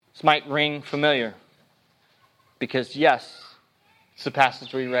This might ring familiar because, yes, it's the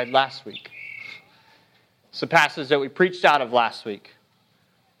passage we read last week. It's the passage that we preached out of last week.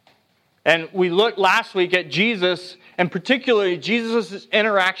 And we looked last week at Jesus, and particularly Jesus'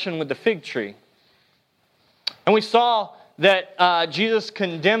 interaction with the fig tree. And we saw that Jesus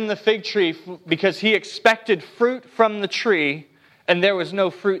condemned the fig tree because he expected fruit from the tree, and there was no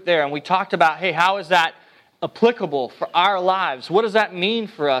fruit there. And we talked about, hey, how is that applicable for our lives? What does that mean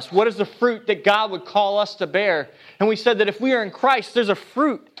for us? What is the fruit that God would call us to bear? And we said that if we are in Christ, there's a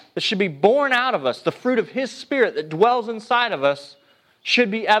fruit that should be born out of us. The fruit of His Spirit that dwells inside of us should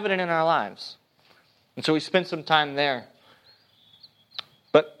be evident in our lives. And so we spent some time there.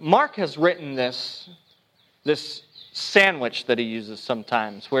 But Mark has written this sandwich that he uses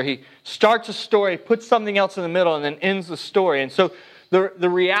sometimes, where he starts a story, puts something else in the middle, and then ends the story. And so the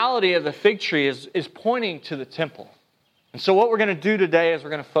reality of the fig tree is pointing to the temple. And so what we're going to do today is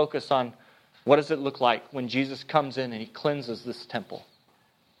we're going to focus on what does it look like when Jesus comes in and He cleanses this temple.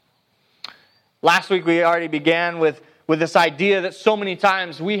 Last week we already began with this idea that so many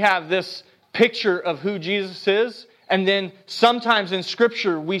times we have this picture of who Jesus is, and then sometimes in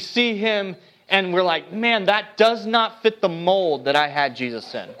Scripture we see Him and we're like, man, that does not fit the mold that I had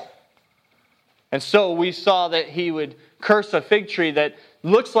Jesus in. And so we saw that He would curse a fig tree that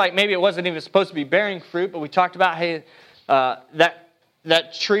looks like maybe it wasn't even supposed to be bearing fruit, but we talked about, hey,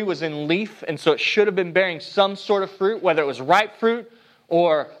 that tree was in leaf, and so it should have been bearing some sort of fruit, whether it was ripe fruit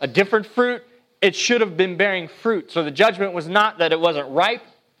or a different fruit. It should have been bearing fruit. So the judgment was not that it wasn't ripe,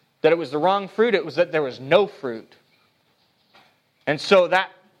 that it was the wrong fruit. It was that there was no fruit. And so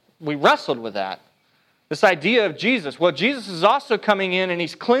that we wrestled with that. This idea of Jesus. Well, Jesus is also coming in and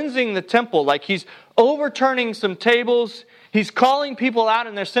He's cleansing the temple. Like He's overturning some tables. He's calling people out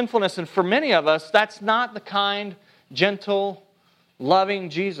in their sinfulness. And for many of us, that's not the kind, gentle, loving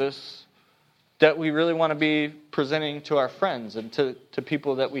Jesus that we really want to be presenting to our friends and to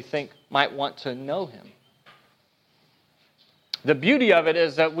people that we think might want to know Him. The beauty of it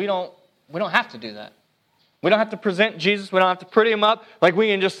is that we don't have to do that. We don't have to present Jesus. We don't have to pretty Him up. Like we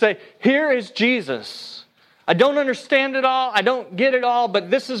can just say, here is Jesus. I don't understand it all. I don't get it all.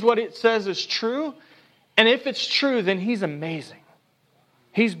 But this is what it says is true. And if it's true, then He's amazing.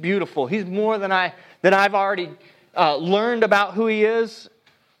 He's beautiful. He's more than I've already learned about who He is.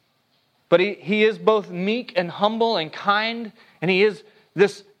 But he is both meek and humble and kind. And He is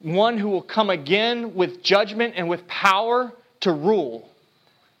this one who will come again with judgment and with power to rule.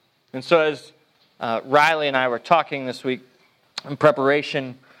 And so as Riley and I were talking this week in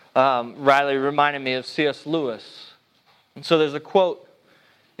preparation, Riley reminded me of C.S. Lewis. And so there's a quote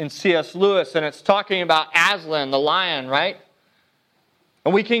in C.S. Lewis, and it's talking about Aslan, the lion, right?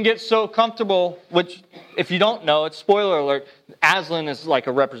 And we can get so comfortable, which, if you don't know, it's spoiler alert, Aslan is like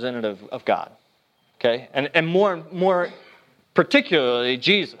a representative of God. Okay? And more particularly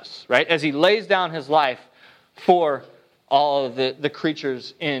Jesus, right? As He lays down His life for all of the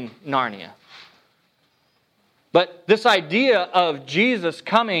creatures in Narnia. But this idea of Jesus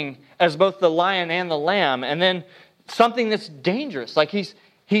coming as both the lion and the lamb, and then something that's dangerous, like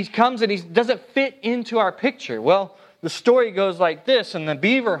he comes and He doesn't fit into our picture. Well, the story goes like this. In the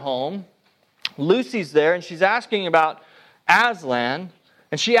beaver home, Lucy's there, and she's asking about Aslan,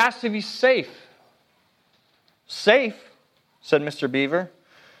 and she asks if he's safe. Safe, said Mr. Beaver.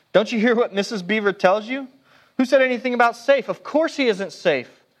 Don't you hear what Mrs. Beaver tells you? Who said anything about safe? Of course he isn't safe,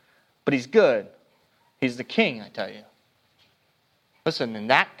 but he's good. He's the king, I tell you. Listen, in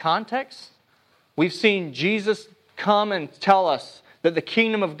that context, we've seen Jesus come and tell us that the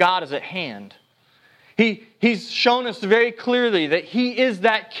kingdom of God is at hand. He's shown us very clearly that He is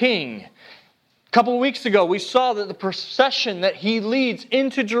that king. A couple of weeks ago, we saw that the procession that He leads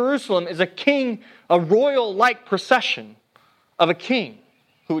into Jerusalem is a royal-like procession of a king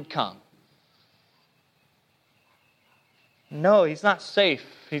who would come. No, He's not safe.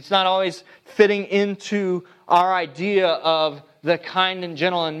 He's not always fitting into our idea of the kind and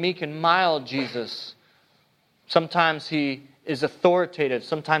gentle and meek and mild Jesus. Sometimes He is authoritative.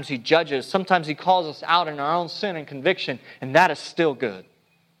 Sometimes He judges. Sometimes He calls us out in our own sin and conviction. And that is still good.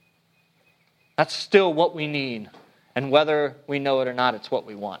 That's still what we need. And whether we know it or not, it's what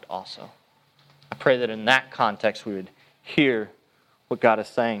we want also. I pray that in that context we would hear what God is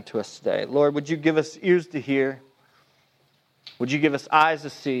saying to us today. Lord, would You give us ears to hear? Would You give us eyes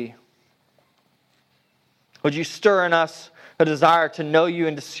to see? Would You stir in us a desire to know You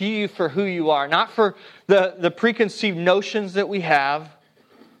and to see You for who You are, not for the preconceived notions that we have,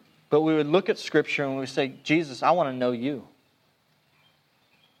 but we would look at Scripture and we would say, Jesus, I want to know You.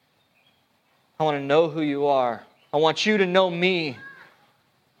 I want to know who You are. I want You to know me.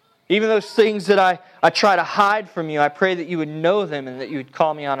 Even those things that I try to hide from you, I pray that you would know them and that you would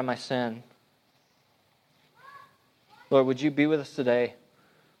call me out of my sin. Lord, would you be with us today?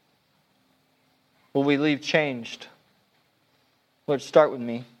 Will we leave changed? Lord, start with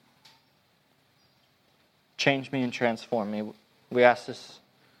me. Change me and transform me. We ask this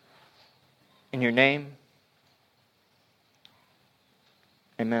in your name.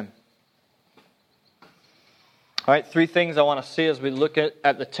 Amen. All right, 3 things I want to see as we look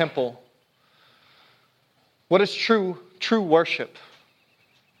at the temple. What is true worship?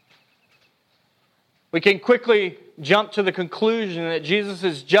 We can quickly jump to the conclusion that Jesus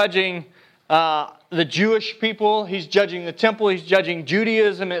is judging the Jewish people. He's judging the temple. He's judging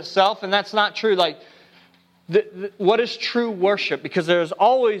Judaism itself, and that's not true. What is true worship? Because there's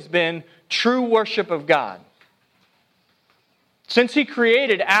always been true worship of God. Since He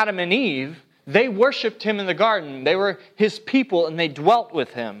created Adam and Eve, they worshipped Him in the garden. They were His people and they dwelt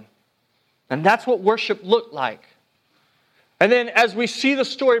with Him. And that's what worship looked like. And then as we see the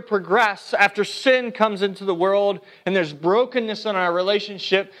story progress, after sin comes into the world and there's brokenness in our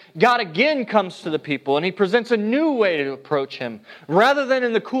relationship, God again comes to the people and He presents a new way to approach Him. Rather than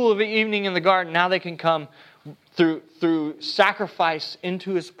in the cool of the evening in the garden, now they can come through sacrifice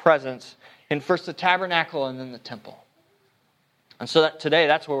into His presence in first the tabernacle and then the temple. And so that today,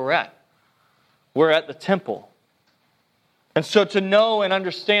 that's where we're at. We're at the temple. And so to know and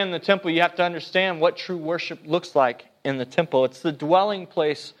understand the temple, you have to understand what true worship looks like in the temple. It's the dwelling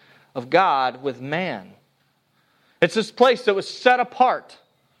place of God with man. It's this place that was set apart,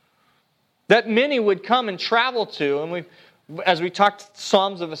 that many would come and travel to. And as we talked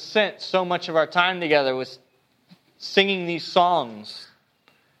Psalms of Ascent, so much of our time together was singing these songs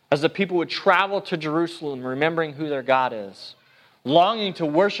as the people would travel to Jerusalem, remembering who their God is, longing to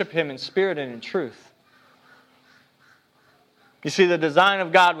worship Him in spirit and in truth. You see, the design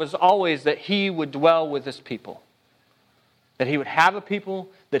of God was always that He would dwell with His people. That He would have a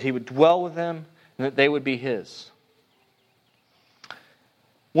people, that He would dwell with them, and that they would be His.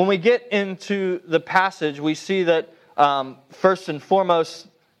 When we get into the passage, we see that first and foremost,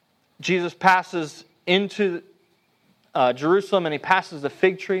 Jesus passes into Jerusalem and He passes the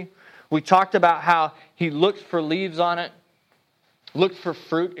fig tree. We talked about how He looked for leaves on it, looked for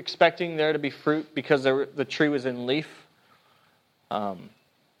fruit, expecting there to be fruit because the tree was in leaf. And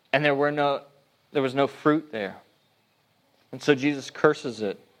there was no fruit there. And so Jesus curses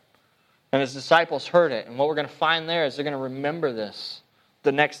it. And His disciples heard it. And what we're going to find there is they're going to remember this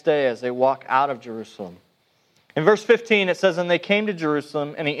the next day as they walk out of Jerusalem. In verse 15 it says, "And they came to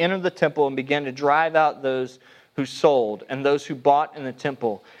Jerusalem, and He entered the temple and began to drive out those who sold and those who bought in the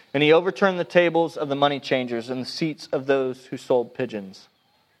temple. And He overturned the tables of the money changers and the seats of those who sold pigeons.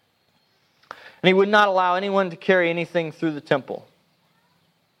 And He would not allow anyone to carry anything through the temple."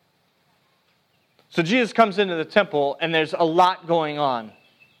 So Jesus comes into the temple and there's a lot going on.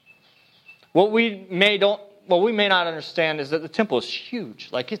 What we may not understand is that the temple is huge.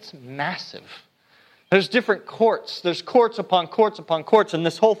 Like, it's massive. There's different courts. There's courts upon courts upon courts, and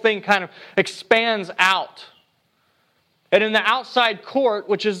this whole thing kind of expands out. And in the outside court,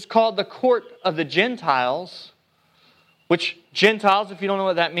 which is called the court of the Gentiles, which Gentiles, if you don't know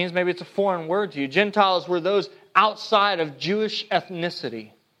what that means, maybe it's a foreign word to you. Gentiles were those outside of Jewish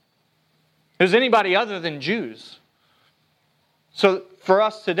ethnicity. It was anybody other than Jews. So for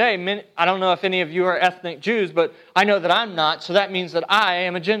us today, I don't know if any of you are ethnic Jews, but I know that I'm not, so that means that I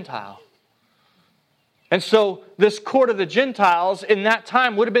am a Gentile. And so this court of the Gentiles in that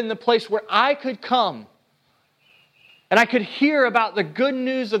time would have been the place where I could come and I could hear about the good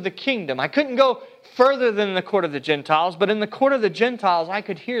news of the kingdom. I couldn't go further than the court of the Gentiles, but in the court of the Gentiles, I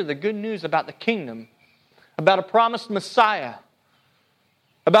could hear the good news about the kingdom, about a promised Messiah,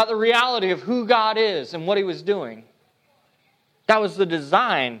 about the reality of who God is and what He was doing. That was the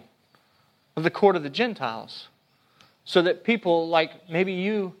design of the court of the Gentiles, so that people like maybe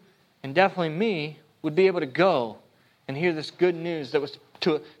you and definitely me would be able to go and hear this good news that was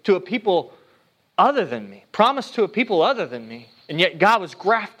to a people other than me, promised to a people other than me, and yet God was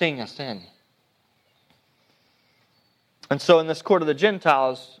grafting us in. And so in this court of the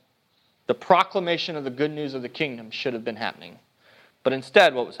Gentiles, the proclamation of the good news of the kingdom should have been happening. But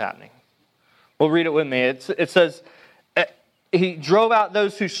instead, what was happening? Well, read it with me. It says, He drove out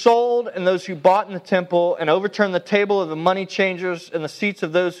those who sold and those who bought in the temple and overturned the table of the money changers and the seats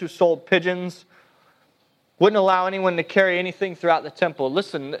of those who sold pigeons. Wouldn't allow anyone to carry anything throughout the temple.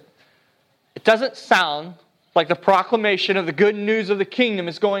 Listen, it doesn't sound like the proclamation of the good news of the kingdom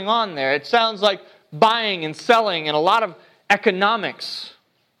is going on there. It sounds like buying and selling and a lot of economics.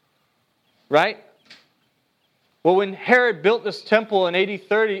 Right? Well, when Herod built this temple in AD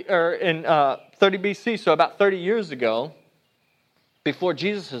 30 or in 30 BC, so about 30 years ago, before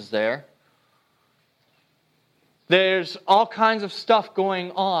Jesus is there, there's all kinds of stuff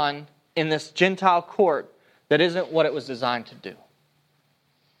going on in this Gentile court that isn't what it was designed to do.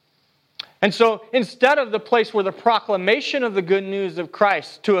 And so instead of the place where the proclamation of the good news of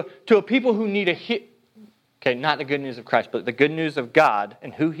Christ to a people who need not the good news of Christ, but the good news of God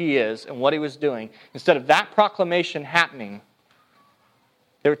and who He is and what He was doing, instead of that proclamation happening,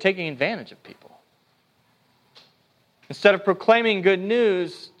 they were taking advantage of people. Instead of proclaiming good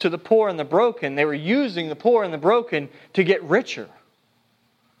news to the poor and the broken, they were using the poor and the broken to get richer.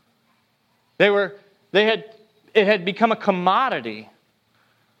 It had become a commodity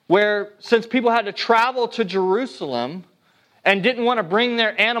where, since people had to travel to Jerusalem and didn't want to bring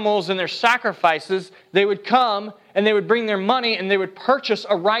their animals and their sacrifices, they would come and they would bring their money and they would purchase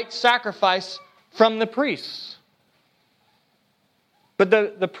a right sacrifice from the priests. But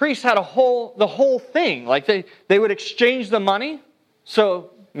the priests had the whole thing. Like they would exchange the money, so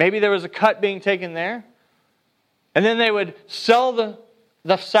maybe there was a cut being taken there. And then they would sell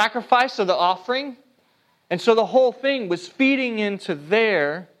the sacrifice of the offering. And so the whole thing was feeding into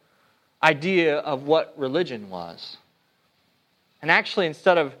their idea of what religion was. And actually,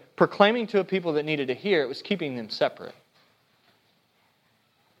 instead of proclaiming to a people that needed to hear, it was keeping them separate.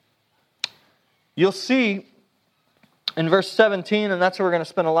 You'll see in verse 17, and that's where we're going to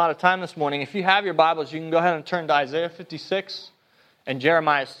spend a lot of time this morning. If you have your Bibles, you can go ahead and turn to Isaiah 56 and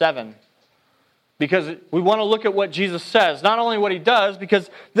Jeremiah 7. Because we want to look at what Jesus says. Not only what He does, because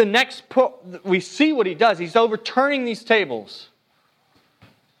we see what He does. He's overturning these tables.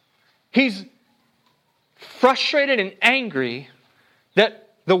 He's frustrated and angry that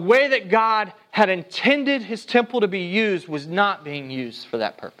the way that God had intended His temple to be used was not being used for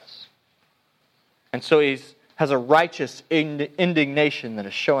that purpose. And so He has a righteous indignation that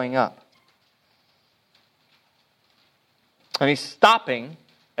is showing up. And He's stopping,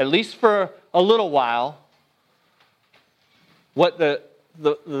 at least for a little while, what the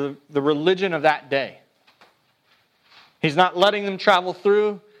religion of that day. He's not letting them travel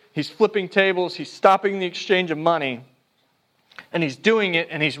through. He's flipping tables. He's stopping the exchange of money. And He's doing it,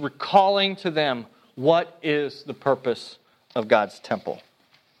 and He's recalling to them what is the purpose of God's temple.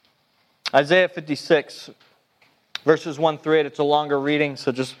 Isaiah 56, verses 1 through 8. It's a longer reading,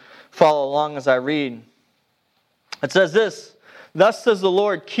 so just follow along as I read. It says this: "Thus says the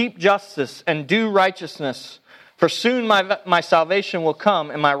Lord, keep justice and do righteousness, for soon my salvation will come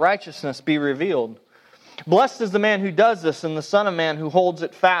and my righteousness be revealed. Blessed is the man who does this, and the Son of Man who holds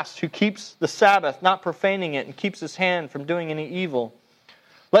it fast, who keeps the Sabbath, not profaning it, and keeps his hand from doing any evil.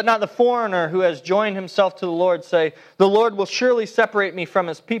 Let not the foreigner who has joined himself to the Lord say, the Lord will surely separate me from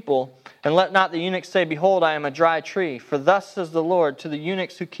His people. And let not the eunuch say, behold, I am a dry tree. For thus says the Lord to the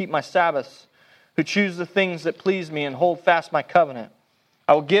eunuchs who keep my Sabbaths, who choose the things that please me and hold fast my covenant.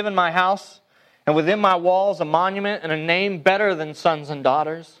 I will give in my house and within my walls a monument and a name better than sons and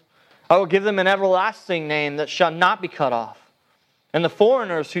daughters. I will give them an everlasting name that shall not be cut off. And the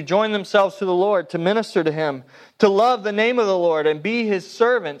foreigners who join themselves to the Lord to minister to Him, to love the name of the Lord and be His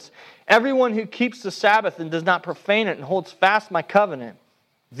servants, everyone who keeps the Sabbath and does not profane it and holds fast my covenant,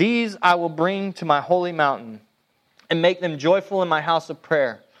 these I will bring to my holy mountain and make them joyful in my house of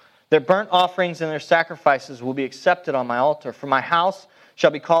prayer. Their burnt offerings and their sacrifices will be accepted on my altar. For my house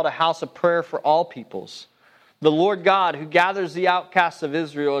shall be called a house of prayer for all peoples. The Lord God, who gathers the outcasts of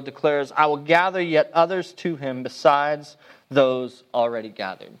Israel, declares, I will gather yet others to Him besides those already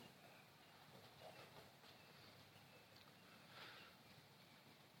gathered."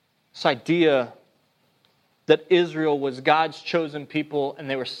 This idea that Israel was God's chosen people and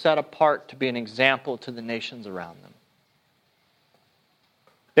they were set apart to be an example to the nations around them.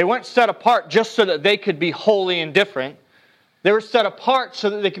 They weren't set apart just so that they could be holy and different. They were set apart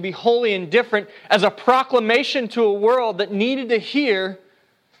so that they could be holy and different as a proclamation to a world that needed to hear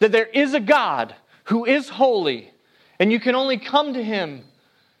that there is a God who is holy, and you can only come to Him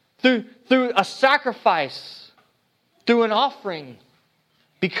through a sacrifice, through an offering.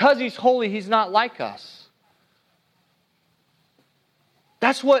 Because He's holy, He's not like us.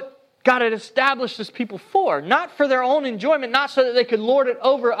 That's what God had established His people for. Not for their own enjoyment, not so that they could lord it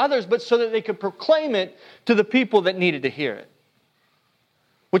over others, but so that they could proclaim it to the people that needed to hear it.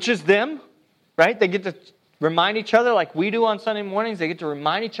 Which is them, right? They get to remind each other like we do on Sunday mornings. They get to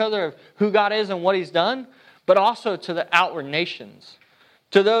remind each other of who God is and what He's done. But also to the outward nations.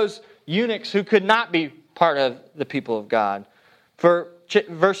 To those eunuchs who could not be part of the people of God. For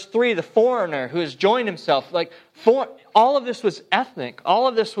verse 3, the foreigner who has joined himself. All of this was ethnic. All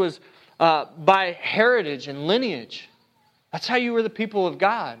of this was by heritage and lineage. That's how you were the people of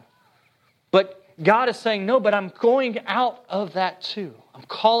God. But God is saying, no, but I'm going out of that too. I'm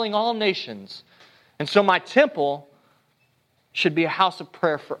calling all nations. And so my temple should be a house of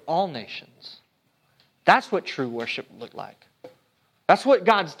prayer for all nations. That's what true worship looked like. That's what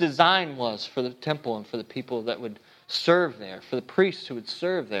God's design was for the temple and for the people that would serve there, for the priests who would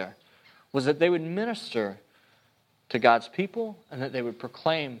serve there, was that they would minister to God's people and that they would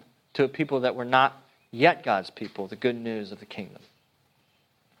proclaim to a people that were not yet God's people the good news of the kingdom.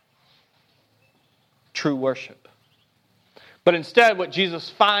 True worship. But instead, what Jesus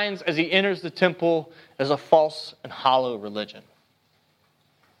finds as he enters the temple is a false and hollow religion.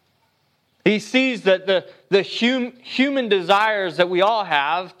 He sees that the human desires that we all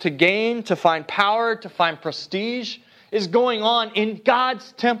have to gain, to find power, to find prestige, is going on in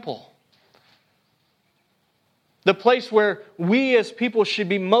God's temple. The place where we as people should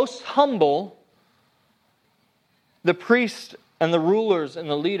be most humble, the priests and the rulers and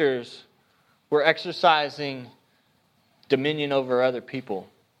the leaders were exercising dominion over other people,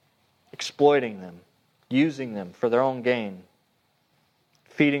 exploiting them, using them for their own gain,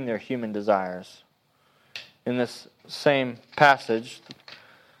 feeding their human desires. In this same passage,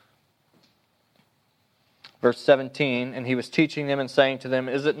 verse 17, and he was teaching them and saying to them,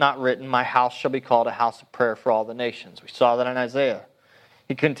 is it not written, my house shall be called a house of prayer for all the nations? We saw that in Isaiah.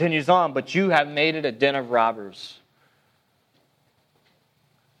 He continues on, but you have made it a den of robbers.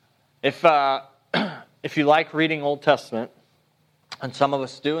 If you like reading Old Testament, and some of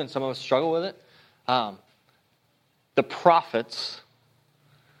us do and some of us struggle with it, the prophets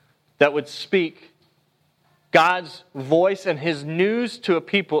that would speak God's voice and his news to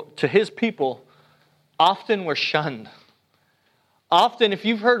his people often were shunned. Often, if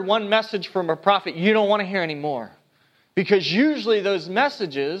you've heard one message from a prophet, you don't want to hear any more. Because usually those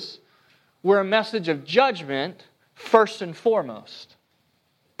messages were a message of judgment first and foremost.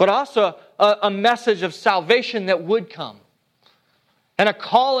 But also a message of salvation that would come. And a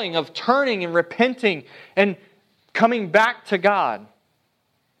calling of turning and repenting and coming back to God.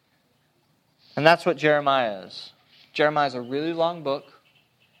 And that's what Jeremiah is. Jeremiah is a really long book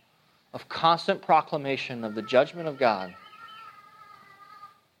of constant proclamation of the judgment of God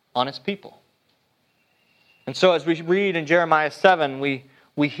on His people. And so as we read in Jeremiah 7,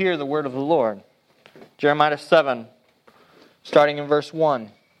 we hear the word of the Lord. Jeremiah 7, starting in verse 1.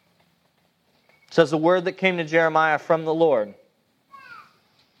 It says, the word that came to Jeremiah from the Lord.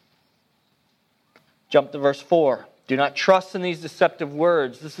 Jump to verse 4. Do not trust in these deceptive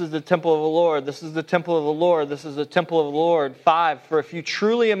words. This is the temple of the Lord. This is the temple of the Lord. This is the temple of the Lord. 5. For if you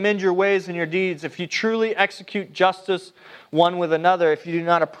truly amend your ways and your deeds, if you truly execute justice one with another, if you do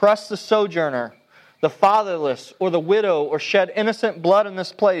not oppress the sojourner, the fatherless, or the widow, or shed innocent blood in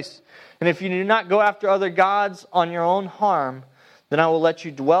this place, and if you do not go after other gods on your own harm, then I will let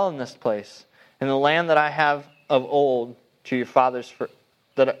you dwell in this place, in the land that I have of old to your fathers,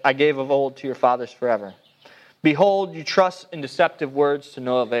 that I gave of old to your fathers forever. Behold, you trust in deceptive words to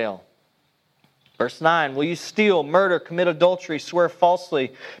no avail. Verse 9, will you steal, murder, commit adultery, swear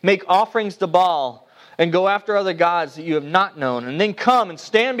falsely, make offerings to Baal, and go after other gods that you have not known, and then come and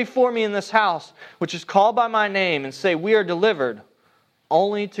stand before me in this house, which is called by my name, and say, we are delivered,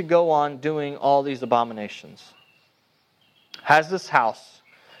 only to go on doing all these abominations? Has this house,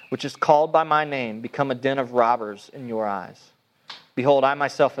 which is called by my name, become a den of robbers in your eyes? Behold, I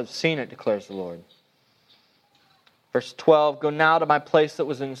myself have seen it, declares the Lord. Verse 12, go now to my place that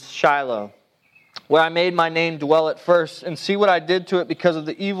was in Shiloh, where I made my name dwell at first, and see what I did to it because of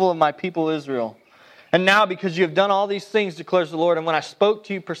the evil of my people Israel. And now because you have done all these things, declares the Lord, and when I spoke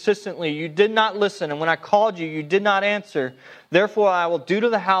to you persistently, you did not listen, and when I called you, you did not answer. Therefore I will do to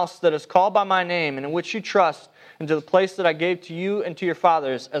the house that is called by my name, and in which you trust, and to the place that I gave to you and to your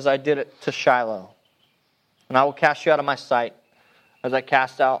fathers, as I did it to Shiloh. And I will cast you out of my sight, as I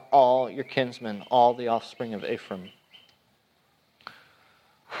cast out all your kinsmen, all the offspring of Ephraim.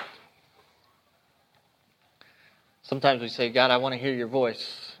 Sometimes we say, God, I want to hear your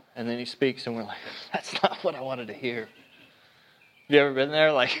voice. And then He speaks and we're like, that's not what I wanted to hear. Have you ever been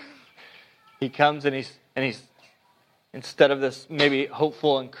there? Like, He comes and he's instead of this maybe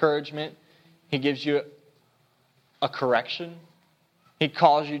hopeful encouragement, He gives you a correction. He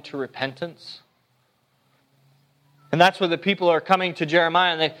calls you to repentance. And that's where the people are coming to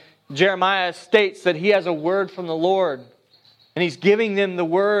Jeremiah. And Jeremiah states that he has a word from the Lord. And he's giving them the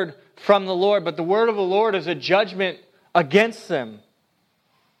word from the Lord. But the word of the Lord is a judgment against them.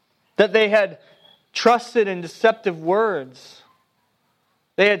 That they had trusted in deceptive words.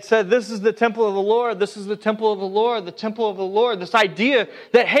 They had said, this is the temple of the Lord, this is the temple of the Lord, the temple of the Lord. This idea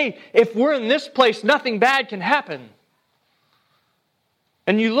that, hey, if we're in this place, nothing bad can happen.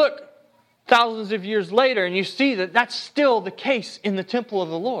 And you look thousands of years later and you see that that's still the case in the temple of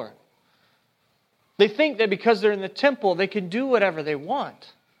the Lord. They think that because they're in the temple, they can do whatever they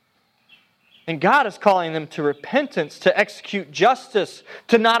want. And God is calling them to repentance, to execute justice,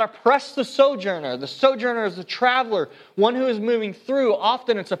 to not oppress the sojourner. The sojourner is a traveler, one who is moving through.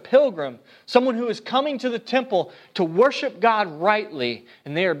 Often it's a pilgrim, someone who is coming to the temple to worship God rightly,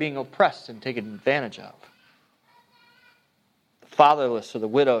 and they are being oppressed and taken advantage of. The fatherless or the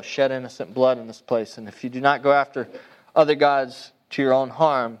widow shed innocent blood in this place, and if you do not go after other gods to your own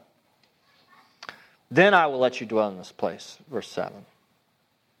harm, then I will let you dwell in this place. Verse 7.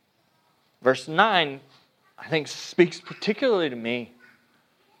 Verse 9, I think, speaks particularly to me,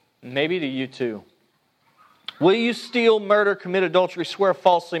 maybe to you too. Will you steal, murder, commit adultery, swear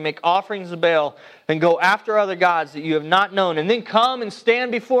falsely, make offerings of Baal, and go after other gods that you have not known, and then come and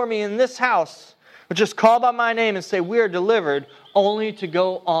stand before me in this house, which is called by my name, and say, we are delivered, only to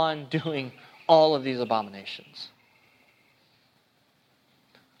go on doing all of these abominations?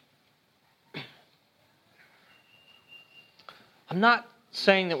 I'm not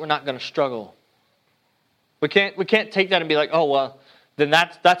saying that we're not going to struggle. We can't take that and be like, oh, well, then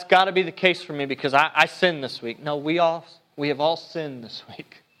that's got to be the case for me because I sinned this week. No, we have all sinned this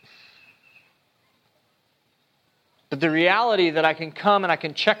week. But the reality that I can come and I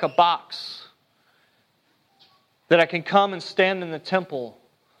can check a box, that I can come and stand in the temple,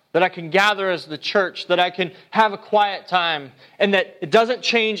 that I can gather as the church, that I can have a quiet time, and that it doesn't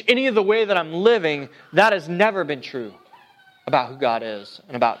change any of the way that I'm living, that has never been true about who God is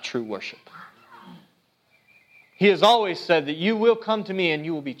and about true worship. He has always said that you will come to me and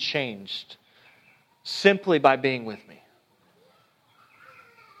you will be changed simply by being with me.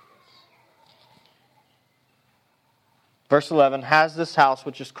 Verse 11, has this house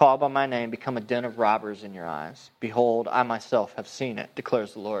which is called by my name become a den of robbers in your eyes? Behold, I myself have seen it,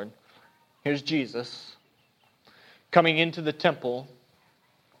 declares the Lord. Here's Jesus coming into the temple,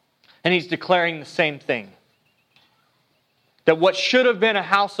 and he's declaring the same thing. That what should have been a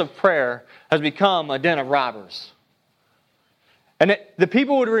house of prayer has become a den of robbers. And the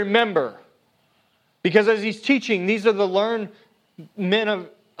people would remember, because as he's teaching, these are the learned men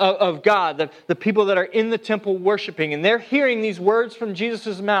of God, the people that are in the temple worshiping, and they're hearing these words from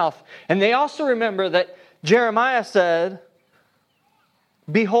Jesus' mouth. And they also remember that Jeremiah said,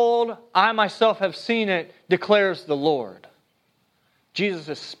 behold, I myself have seen it, declares the Lord. Jesus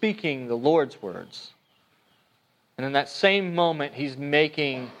is speaking the Lord's words. And in that same moment, he's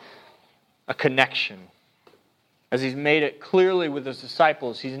making a connection. As he's made it clearly with his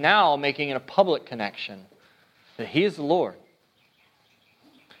disciples, he's now making it a public connection. That he is the Lord.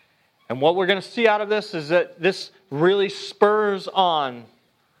 And what we're going to see out of this is that this really spurs on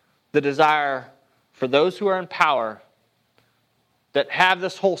the desire for those who are in power, that have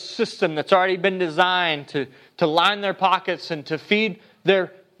this whole system that's already been designed to line their pockets and to feed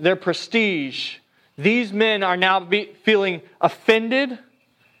their prestige. These men are now feeling offended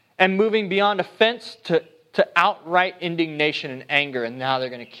and moving beyond offense to outright indignation and anger, and now they're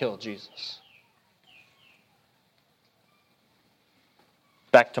going to kill Jesus.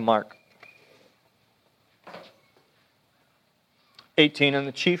 Back to Mark 18, and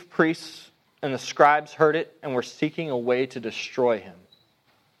the chief priests and the scribes heard it and were seeking a way to destroy him.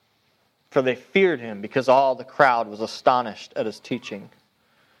 For they feared him because all the crowd was astonished at his teaching.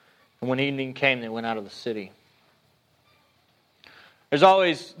 And when evening came, they went out of the city. There's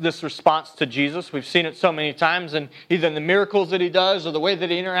always this response to Jesus. We've seen it so many times, and either in the miracles that he does or the way that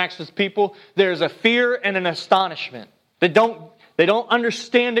he interacts with people, there's a fear and an astonishment. They don't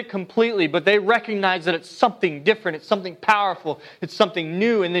understand it completely, but they recognize that it's something different, it's something powerful, it's something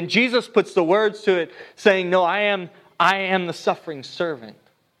new. And then Jesus puts the words to it, saying, no, I am the suffering servant.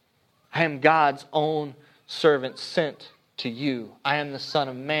 I am God's own servant sent to you. I am the Son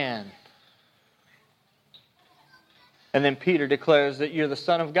of Man. And then Peter declares that you're the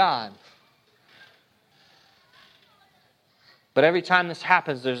Son of God. But every time this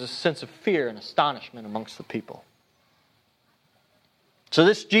happens, there's a sense of fear and astonishment amongst the people. So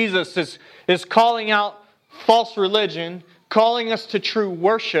this Jesus is calling out false religion, calling us to true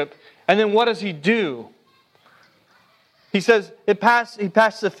worship, and then what does he do? He says, he passed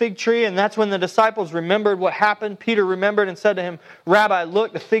the fig tree, and that's when the disciples remembered what happened. Peter remembered and said to him, Rabbi,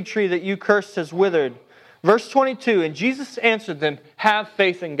 look, the fig tree that you cursed has withered. Verse 22, and Jesus answered them, have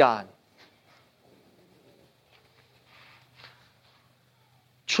faith in God.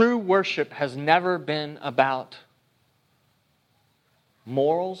 True worship has never been about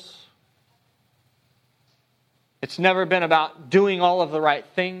morals. It's never been about doing all of the right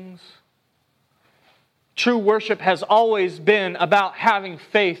things. True worship has always been about having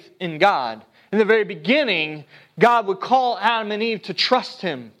faith in God. In the very beginning, God would call Adam and Eve to trust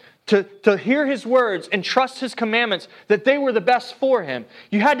Him, to hear His words and trust His commandments, that they were the best for Him.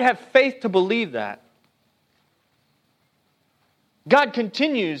 You had to have faith to believe that. God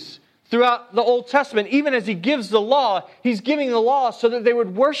continues throughout the Old Testament, even as He gives the law, He's giving the law so that they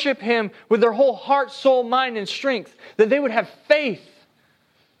would worship Him with their whole heart, soul, mind, and strength. That they would have faith.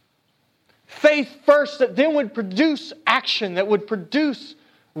 Faith first that then would produce action, that would produce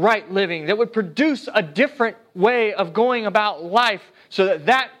right living, that would produce a different way of going about life, so that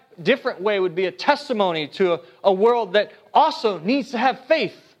that different way would be a testimony to a world that also needs to have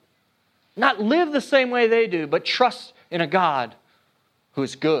faith. Not live the same way they do, but trust in a God who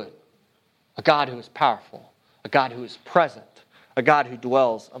is good, a God who is powerful, a God who is present, a God who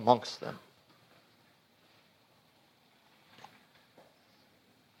dwells amongst them.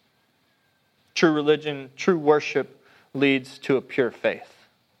 True religion, true worship leads to a pure faith.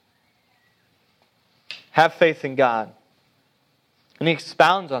 Have faith in God. And He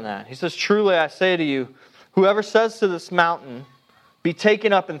expounds on that. He says, truly I say to you, whoever says to this mountain, be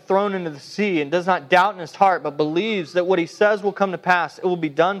taken up and thrown into the sea, and does not doubt in his heart, but believes that what he says will come to pass, it will be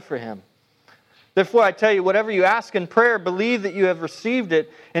done for him. Therefore I tell you, whatever you ask in prayer, believe that you have received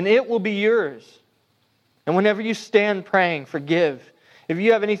it, and it will be yours. And whenever you stand praying, forgive, if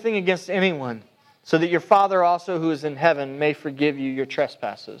you have anything against anyone, so that your Father also who is in heaven may forgive you your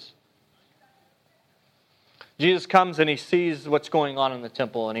trespasses. Jesus comes and He sees what's going on in the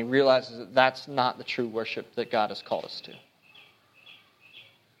temple, and He realizes that that's not the true worship that God has called us to.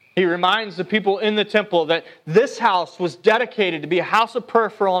 He reminds the people in the temple that this house was dedicated to be a house of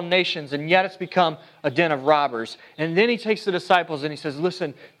prayer for all nations, and yet it's become a den of robbers. And then He takes the disciples and He says,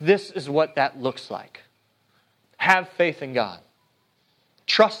 listen, this is what that looks like. Have faith in God.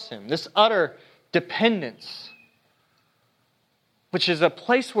 Trust Him. This utter dependence, which is a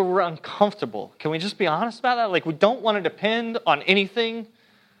place where we're uncomfortable. Can we just be honest about that? Like, we don't want to depend on anything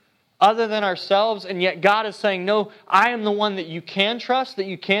other than ourselves, and yet God is saying, no, I am the one that you can trust, that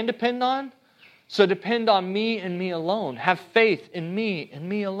you can depend on. So depend on me and me alone. Have faith in me and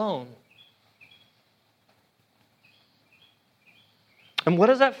me alone. And what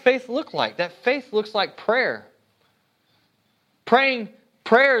does that faith look like? That faith looks like prayer. Praying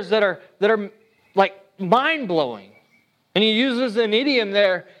prayers that are like mind-blowing. And He uses an idiom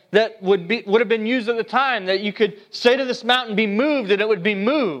there that would have been used at the time, that you could say to this mountain, be moved, and it would be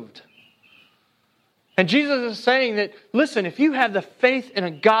moved. And Jesus is saying that, listen, if you have the faith in a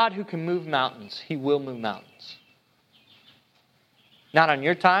God who can move mountains, He will move mountains. Not on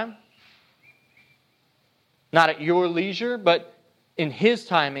your time, not at your leisure, but in His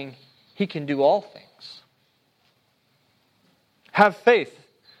timing, He can do all things. Have faith.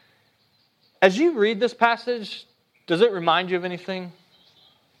 As you read this passage, does it remind you of anything?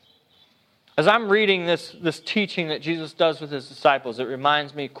 As I'm reading this teaching that Jesus does with His disciples, it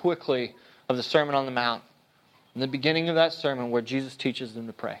reminds me quickly of the Sermon on the Mount. In the beginning of that sermon where Jesus teaches them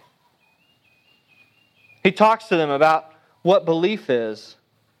to pray. He talks to them about what belief is.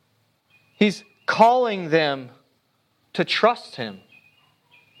 He's calling them to trust Him.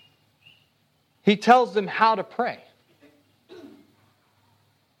 He tells them how to pray.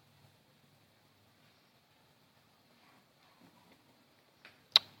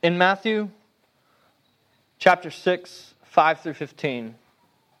 In Matthew chapter 6, 5 through 15,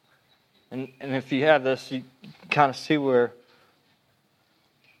 and if you have this, you kind of see where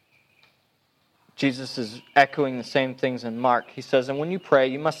Jesus is echoing the same things in Mark. He says, and when you pray,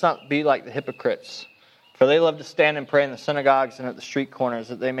 you must not be like the hypocrites, for they love to stand and pray in the synagogues and at the street corners,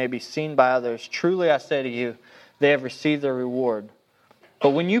 that they may be seen by others. Truly I say to you, they have received their reward.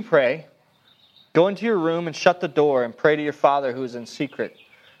 But when you pray, go into your room and shut the door and pray to your Father who is in secret.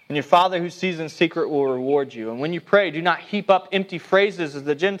 And your Father who sees in secret will reward you. And when you pray, do not heap up empty phrases as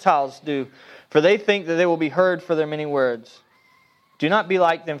the Gentiles do, for they think that they will be heard for their many words. Do not be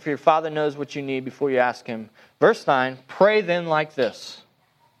like them, for your Father knows what you need before you ask Him. Verse 9, pray then like this.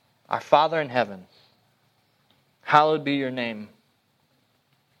 Our Father in heaven, hallowed be your name.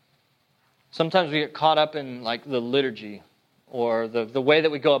 Sometimes we get caught up in like the liturgy or the way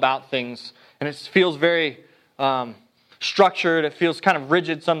that we go about things, and it feels very structured. It feels kind of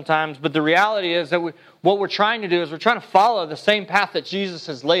rigid sometimes, but the reality is that what we're trying to do is we're trying to follow the same path that Jesus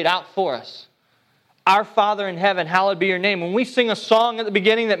has laid out for us. Our Father in heaven, hallowed be your name. When we sing a song at the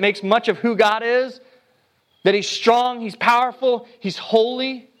beginning that makes much of who God is, that He's strong, He's powerful, He's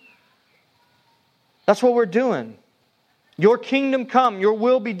holy, that's what we're doing. Your kingdom come, your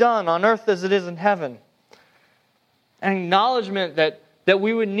will be done on earth as it is in heaven. An acknowledgement that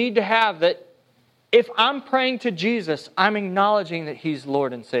we would need to have that if I'm praying to Jesus, I'm acknowledging that He's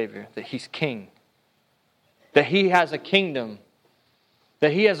Lord and Savior, that He's King, that He has a kingdom,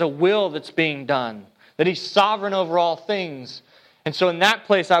 that He has a will that's being done, that He's sovereign over all things. And so in that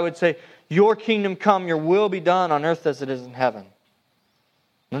place I would say, your kingdom come, your will be done on earth as it is in heaven.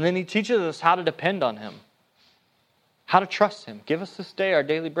 And then He teaches us how to depend on Him, how to trust Him. Give us this day our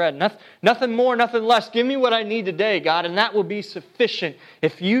daily bread. Nothing more, nothing less. Give me what I need today, God, and that will be sufficient.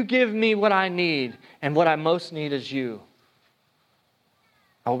 If you give me what I need, and what I most need is you,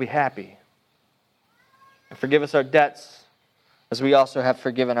 I will be happy. And forgive us our debts, as we also have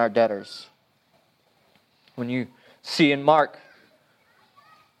forgiven our debtors. When you see in Mark,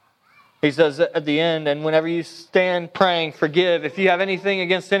 he says at the end, and whenever you stand praying, forgive if you have anything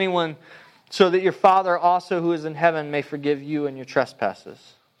against anyone, so that your Father also who is in heaven may forgive you and your trespasses.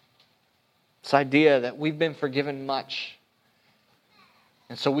 This idea that we've been forgiven much,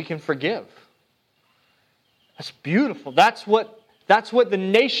 and so we can forgive. That's beautiful. That's what the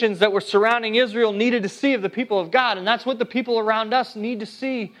nations that were surrounding Israel needed to see of the people of God, and that's what the people around us need to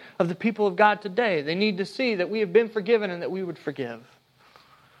see of the people of God today. They need to see that we have been forgiven and that we would forgive.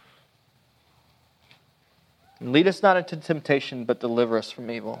 And lead us not into temptation, but deliver us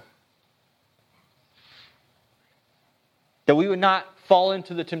from evil. That we would not fall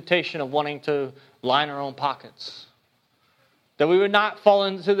into the temptation of wanting to line our own pockets. That we would not fall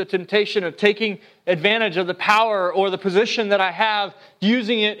into the temptation of taking advantage of the power or the position that I have,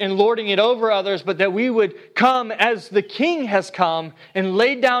 using it and lording it over others, but that we would come as the King has come and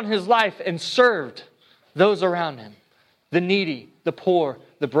laid down His life and served those around Him. The needy, the poor,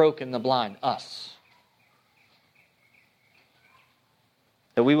 the broken, the blind, us.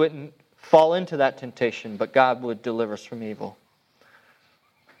 That we wouldn't fall into that temptation, but God would deliver us from evil.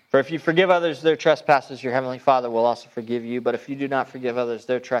 For if you forgive others their trespasses, your heavenly Father will also forgive you. But if you do not forgive others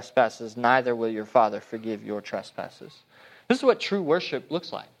their trespasses, neither will your Father forgive your trespasses. This is what true worship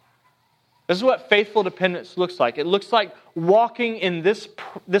looks like. This is what faithful dependence looks like. It looks like walking in this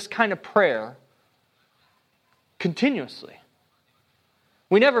kind of prayer continuously.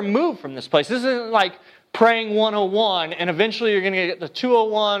 We never move from this place. This isn't like praying 101 and eventually you're going to get to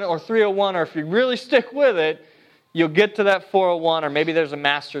 201 or 301, or if you really stick with it, you'll get to that 401, or maybe there's a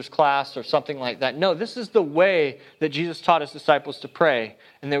master's class or something like that. No, this is the way that Jesus taught His disciples to pray,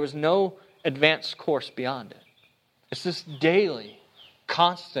 and there was no advanced course beyond it. It's this daily,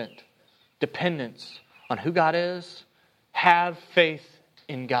 constant dependence on who God is. Have faith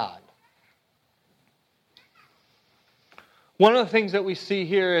in God. One of the things that we see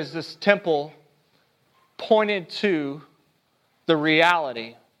here is this temple pointed to the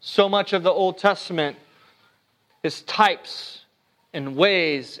reality. So much of the Old Testament is types and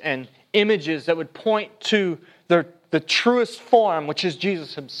ways and images that would point to the truest form, which is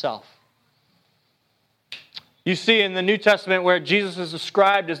Jesus Himself. You see in the New Testament where Jesus is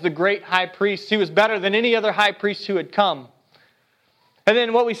described as the great high priest. He was better than any other high priest who had come. And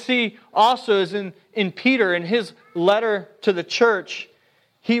then what we see also is in Peter, in his letter to the church,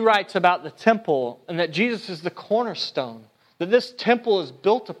 he writes about the temple and that Jesus is the cornerstone, that this temple is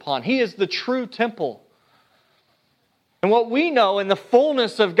built upon. He is the true temple. And what we know in the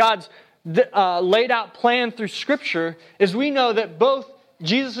fullness of God's laid out plan through Scripture is we know that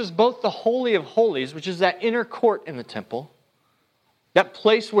Jesus is both the Holy of Holies, which is that inner court in the temple, that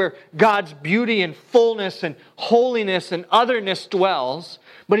place where God's beauty and fullness and holiness and otherness dwells,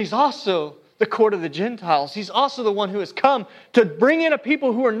 but He's also the court of the Gentiles. He's also the one who has come to bring in a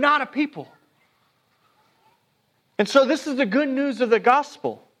people who are not a people. And so this is the good news of the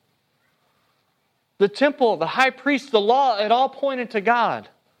gospel. The temple, the high priest, the law, it all pointed to God.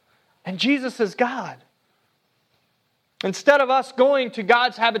 And Jesus is God. Instead of us going to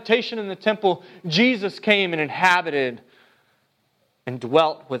God's habitation in the temple, Jesus came and inhabited and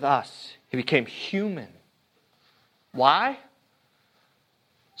dwelt with us. He became human. Why?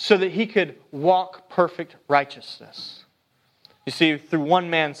 So that He could walk perfect righteousness. You see, through one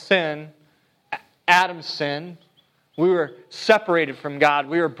man's sin, Adam's sin, we were separated from God.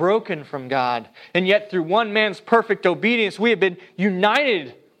 We were broken from God. And yet through one man's perfect obedience, we have been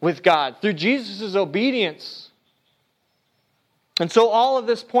united with God. Through Jesus' obedience. And so all of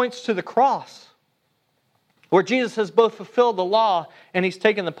this points to the cross, where Jesus has both fulfilled the law and He's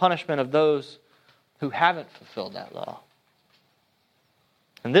taken the punishment of those who haven't fulfilled that law.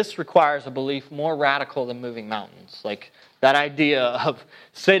 And this requires a belief more radical than moving mountains. Like that idea of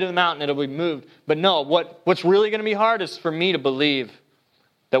say to the mountain, it'll be moved. But no, what's really going to be hard is for me to believe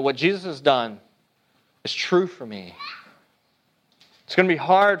that what Jesus has done is true for me. It's going to be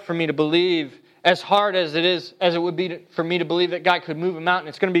hard for me to believe, as hard as it would be for me to believe that God could move a mountain.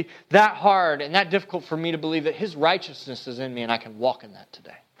 It's going to be that hard and that difficult for me to believe that His righteousness is in me and I can walk in that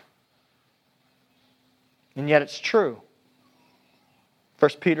today. And yet it's true. 1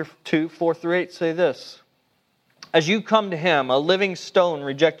 Peter 2, 4-8 say this. As you come to Him, a living stone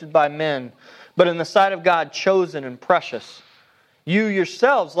rejected by men, but in the sight of God chosen and precious, you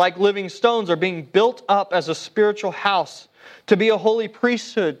yourselves, like living stones, are being built up as a spiritual house, to be a holy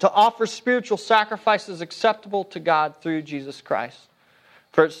priesthood, to offer spiritual sacrifices acceptable to God through Jesus Christ.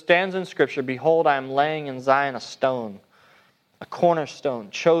 For it stands in Scripture, behold, I am laying in Zion a stone, a cornerstone,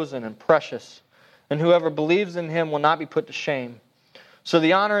 chosen and precious, and whoever believes in Him will not be put to shame. So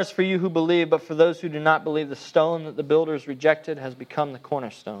the honor is for you who believe, but for those who do not believe, the stone that the builders rejected has become the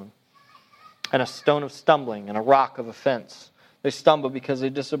cornerstone, and a stone of stumbling and a rock of offense. They stumble because they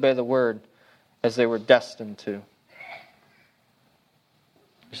disobey the word as they were destined to.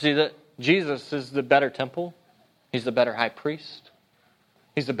 You see that Jesus is the better temple. He's the better high priest.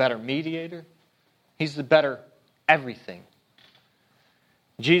 He's the better mediator. He's the better everything.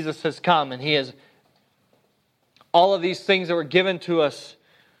 Jesus has come and He has all of these things that were given to us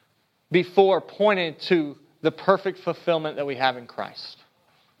before pointed to the perfect fulfillment that we have in Christ.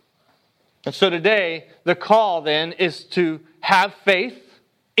 And so today, the call then is to have faith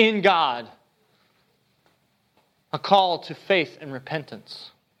in God. A call to faith and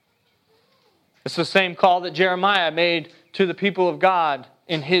repentance. It's the same call that Jeremiah made to the people of God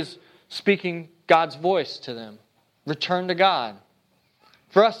in his speaking God's voice to them. Return to God.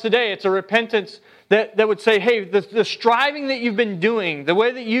 For us today, it's a repentance that would say, hey, the striving that you've been doing, the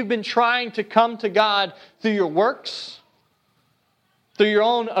way that you've been trying to come to God through your works, through your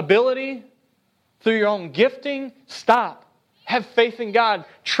own ability, through your own gifting, stop. Have faith in God.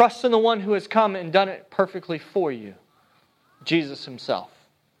 Trust in the one who has come and done it perfectly for you, Jesus Himself.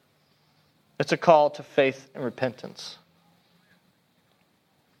 It's a call to faith and repentance.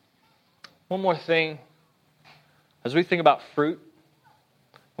 One more thing. As we think about fruit,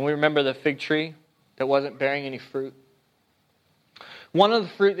 and we remember the fig tree that wasn't bearing any fruit, one of the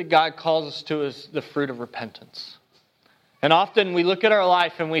fruit that God calls us to is the fruit of repentance. And often we look at our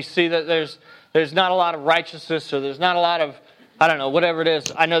life and we see that there's not a lot of righteousness, or there's not a lot of, I don't know, whatever it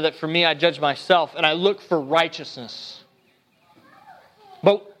is. I know that for me, I judge myself and I look for righteousness.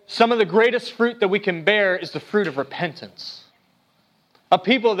 But some of the greatest fruit that we can bear is the fruit of repentance. A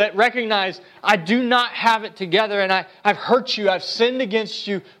people that recognize, I do not have it together and I've hurt you, I've sinned against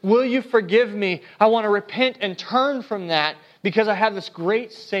you. Will you forgive me? I want to repent and turn from that because I have this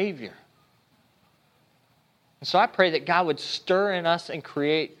great Savior. And so I pray that God would stir in us and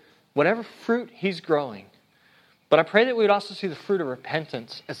create whatever fruit He's growing. But I pray that we would also see the fruit of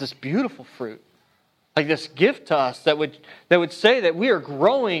repentance as this beautiful fruit. Like this gift to us that would say that we are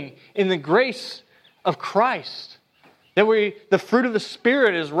growing in the grace of Christ. That the fruit of the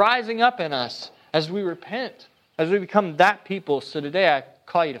Spirit is rising up in us as we repent, as we become that people. So today I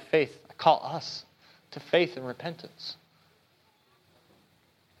call you to faith. I call us to faith and repentance.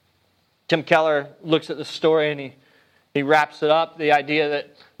 Tim Keller looks at the story and he wraps it up, the idea that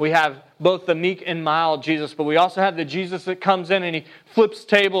we have both the meek and mild Jesus, but we also have the Jesus that comes in and He flips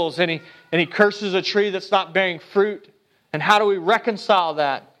tables and he curses a tree that's not bearing fruit. And how do we reconcile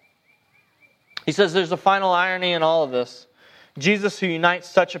that? He says there's a final irony in all of this. Jesus, who unites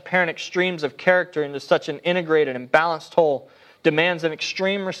such apparent extremes of character into such an integrated and balanced whole, demands an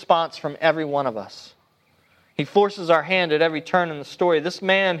extreme response from every one of us. He forces our hand at every turn in the story. This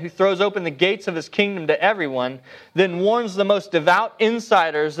man who throws open the gates of His kingdom to everyone, then warns the most devout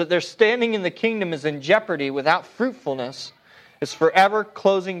insiders that their standing in the kingdom is in jeopardy without fruitfulness, is forever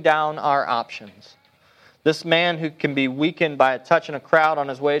closing down our options. This man who can be weakened by a touch in a crowd on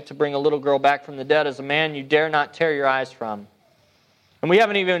his way to bring a little girl back from the dead is a man you dare not tear your eyes from. And we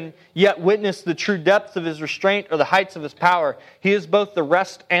haven't even yet witnessed the true depth of His restraint or the heights of His power. He is both the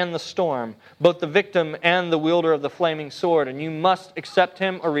rest and the storm, both the victim and the wielder of the flaming sword, and you must accept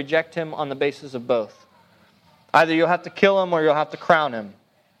Him or reject Him on the basis of both. Either you'll have to kill Him or you'll have to crown Him.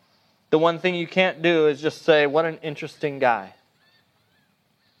 The one thing you can't do is just say, what an interesting guy.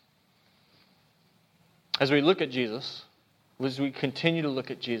 As we look at Jesus, as we continue to look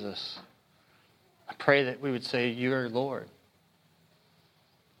at Jesus, I pray that we would say, you are Lord.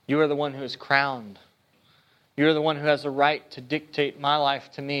 You are the one who is crowned. You are the one who has the right to dictate my life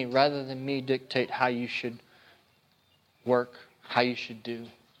to me rather than me dictate how you should work, how you should do.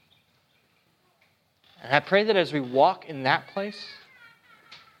 And I pray that as we walk in that place,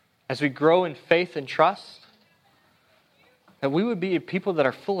 as we grow in faith and trust, that we would be people that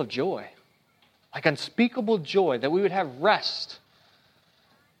are full of joy, like unspeakable joy, that we would have rest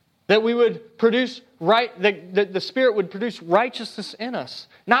That we would produce that the Spirit would produce righteousness in us.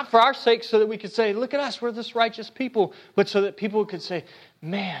 Not for our sake so that we could say, look at us, we're this righteous people. But so that people could say,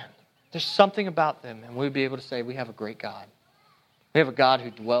 man, there's something about them. And we'd be able to say, we have a great God. We have a God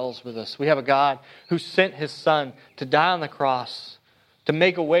who dwells with us. We have a God who sent His Son to die on the cross to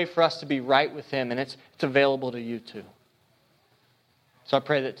make a way for us to be right with Him. And it's available to you too. So I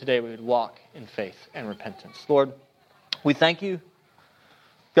pray that today we would walk in faith and repentance. Lord, we thank you.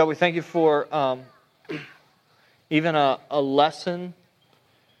 God, we thank you for even a lesson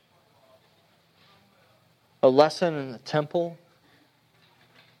in the temple.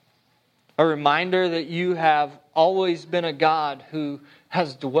 A reminder that you have always been a God who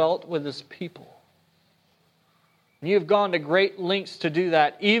has dwelt with His people. And you have gone to great lengths to do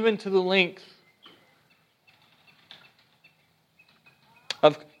that, even to the length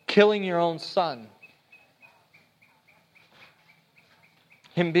of killing your own Son.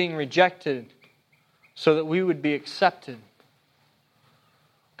 Him being rejected so that we would be accepted.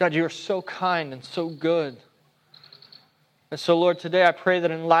 God, you are so kind and so good. And so, Lord, today I pray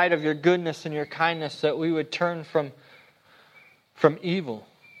that in light of your goodness and your kindness that we would turn from evil.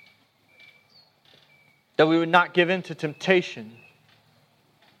 That we would not give in to temptation.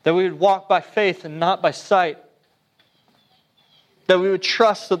 That we would walk by faith and not by sight. That we would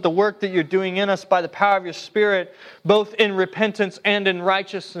trust that the work that you're doing in us by the power of your Spirit, both in repentance and in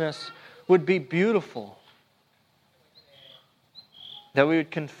righteousness, would be beautiful. That we would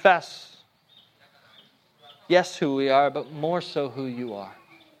confess, yes, who we are, but more so who you are.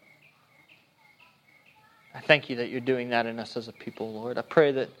 I thank you that you're doing that in us as a people, Lord. I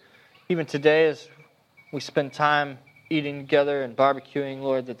pray that even today as we spend time eating together and barbecuing,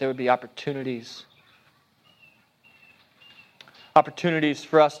 Lord, that there would be opportunities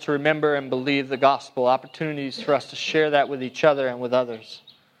for us to remember and believe the gospel, opportunities for us to share that with each other and with others,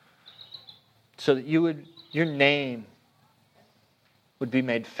 so that your name would be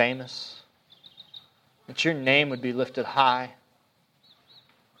made famous, that your name would be lifted high.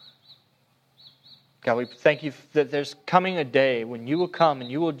 God, we thank you that there's coming a day when you will come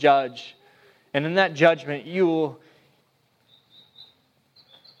and you will judge, and in that judgment you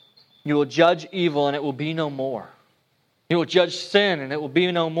will judge evil and it will be no more. You will judge sin and it will be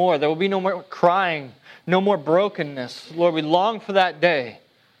no more. There will be no more crying, no more brokenness. Lord, we long for that day.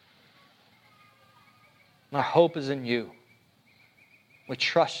 Our hope is in you. We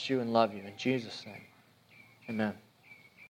trust you and love you. In Jesus' name, amen.